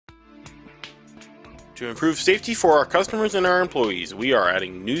To improve safety for our customers and our employees, we are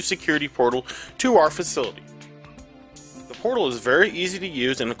adding new security portal to our facility. The portal is very easy to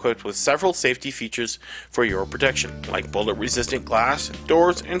use and equipped with several safety features for your protection, like bullet-resistant glass,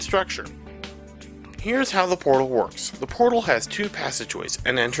 doors, and structure. Here's how the portal works. The portal has two passageways,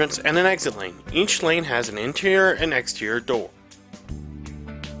 an entrance and an exit lane. Each lane has an interior and exterior door.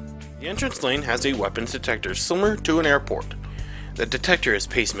 The entrance lane has a weapons detector similar to an airport. The detector is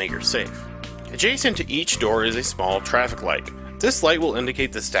pacemaker safe. Adjacent to each door is a small traffic light. This light will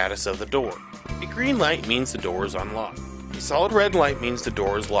indicate the status of the door. A green light means the door is unlocked. A solid red light means the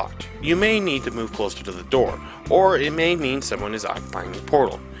door is locked. You may need to move closer to the door, or it may mean someone is occupying the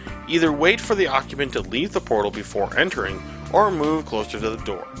portal. Either wait for the occupant to leave the portal before entering, or move closer to the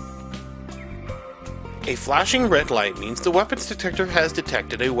door. A flashing red light means the weapons detector has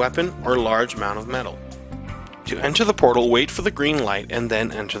detected a weapon or large amount of metal. To enter the portal, wait for the green light and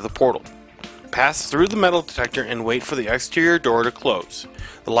then enter the portal. Pass through the metal detector and wait for the exterior door to close.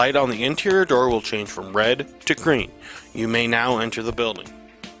 The light on the interior door will change from red to green. You may now enter the building.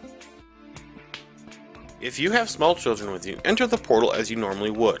 If you have small children with you, enter the portal as you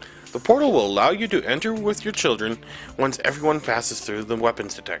normally would. The portal will allow you to enter with your children once everyone passes through the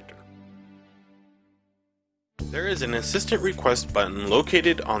weapons detector. There is an assistant request button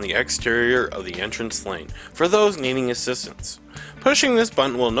located on the exterior of the entrance lane for those needing assistance. Pushing this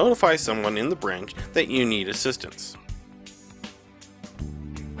button will notify someone in the branch that you need assistance.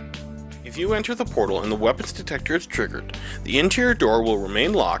 If you enter the portal and the weapons detector is triggered, the interior door will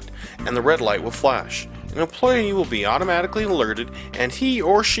remain locked and the red light will flash. An employee will be automatically alerted and he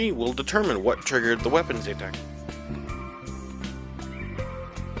or she will determine what triggered the weapons detector.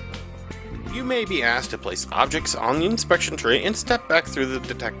 You may be asked to place objects on the inspection tray and step back through the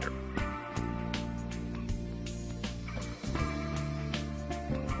detector.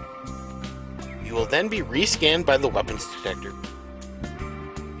 You will then be rescanned by the weapons detector.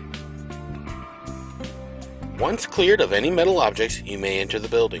 Once cleared of any metal objects, you may enter the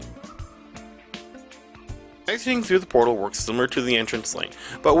building. Exiting through the portal works similar to the entrance lane,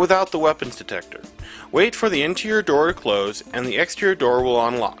 but without the weapons detector. Wait for the interior door to close and the exterior door will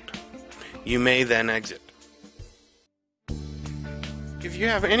unlock. You may then exit. If you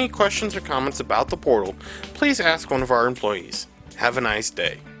have any questions or comments about the portal, please ask one of our employees. Have a nice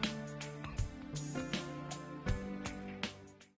day.